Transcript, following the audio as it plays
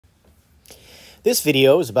This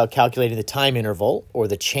video is about calculating the time interval, or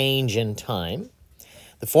the change in time.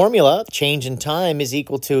 The formula, change in time, is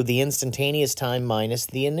equal to the instantaneous time minus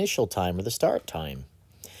the initial time, or the start time.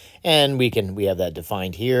 And we have that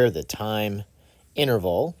defined here, the time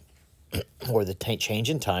interval, or the change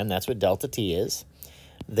in time. That's what delta t is.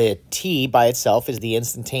 The t by itself is the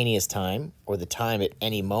instantaneous time, or the time at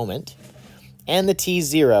any moment. And the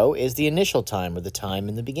t0 is the initial time, or the time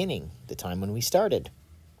in the beginning, the time when we started.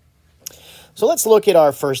 So let's look at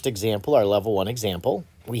our first example, our level 1 example.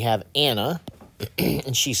 We have Anna,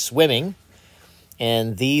 and she's swimming,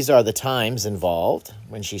 and these are the times involved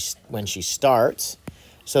when she starts.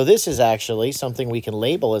 So this is actually something we can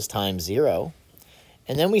label as time 0.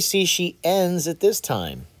 And then we see she ends at this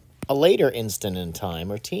time, a later instant in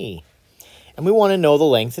time, or t. And we want to know the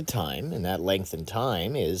length of time, and that length in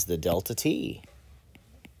time is the delta t.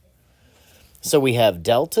 So we have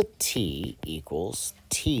delta t equals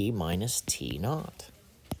t minus t naught.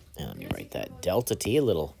 And let me write that delta t a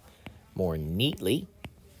little more neatly.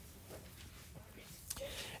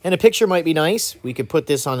 And a picture might be nice. We could put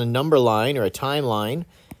this on a number line or a timeline.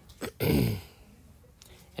 And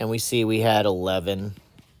we see we had 11,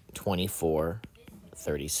 24,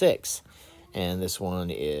 36. And this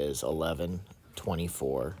one is 11,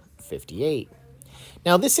 24, 58.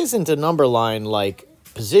 Now, this isn't a number line like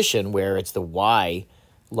position where it's the y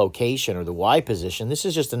location or the y position. This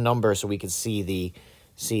is just a number so we can see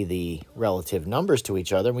the relative numbers to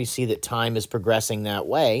each other. And we see that time is progressing that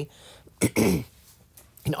way. And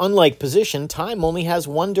unlike position, time only has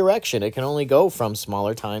one direction. It can only go from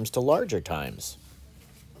smaller times to larger times.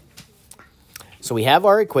 So we have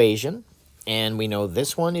our equation, and we know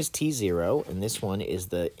this one is t0, and this one is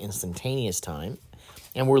the instantaneous time,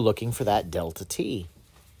 and we're looking for that delta t.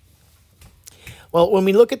 Well, when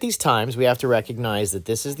we look at these times, we have to recognize that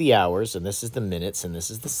this is the hours, and this is the minutes, and this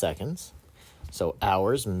is the seconds. So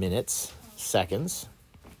hours, minutes, seconds,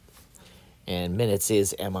 and minutes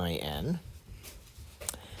is min.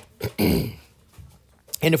 And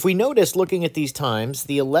if we notice, looking at these times,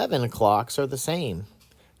 the 11 clocks are the same.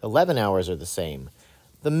 11 hours are the same.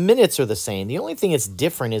 The minutes are the same. The only thing that's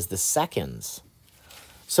different is the seconds.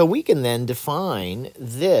 So we can then define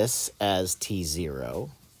this as t0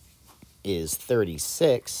 is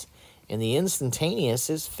 36, and the instantaneous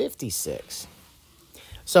is 56.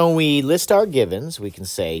 So when we list our givens, we can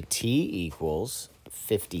say t equals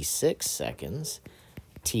 56 seconds.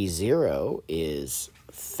 t0 is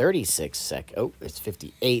 36 seconds. Oh, it's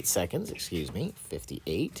 58 seconds, excuse me.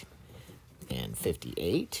 58 and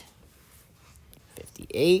 58.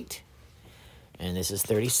 58. And this is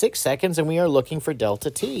 36 seconds, and we are looking for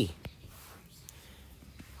delta t.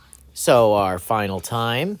 So our final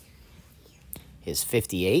time is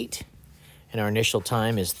 58, and our initial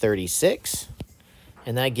time is 36,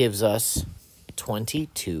 and that gives us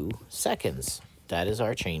 22 seconds. That is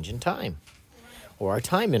our change in time, or our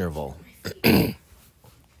time interval. Now,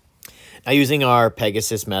 using our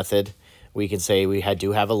Pegasus method, we can say we had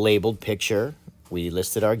to have a labeled picture. We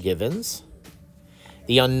listed our givens.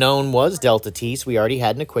 The unknown was delta t, so we already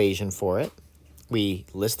had an equation for it. We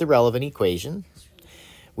list the relevant equation.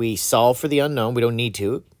 We solve for the unknown. We don't need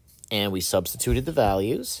to. And we substituted the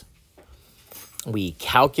values. We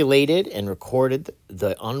calculated and recorded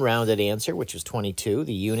the unrounded answer, which was 22,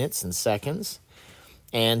 the units and seconds,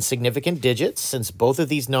 and significant digits. Since both of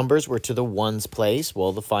these numbers were to the ones place,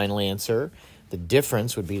 well, the final answer, the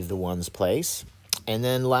difference would be to the ones place. And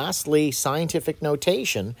then lastly, scientific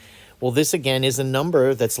notation. Well, this again is a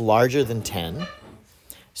number that's larger than 10.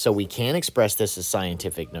 So we can express this as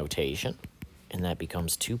scientific notation. And that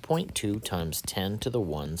becomes 2.2 times 10 to the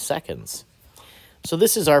 1 seconds. So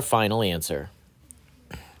this is our final answer.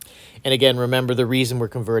 And again, remember, the reason we're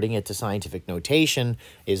converting it to scientific notation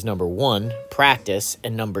is, number 1, practice,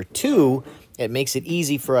 and number 2, it makes it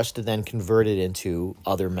easy for us to then convert it into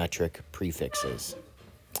other metric prefixes.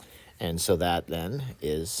 And so that then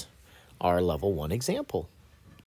is our level 1 example.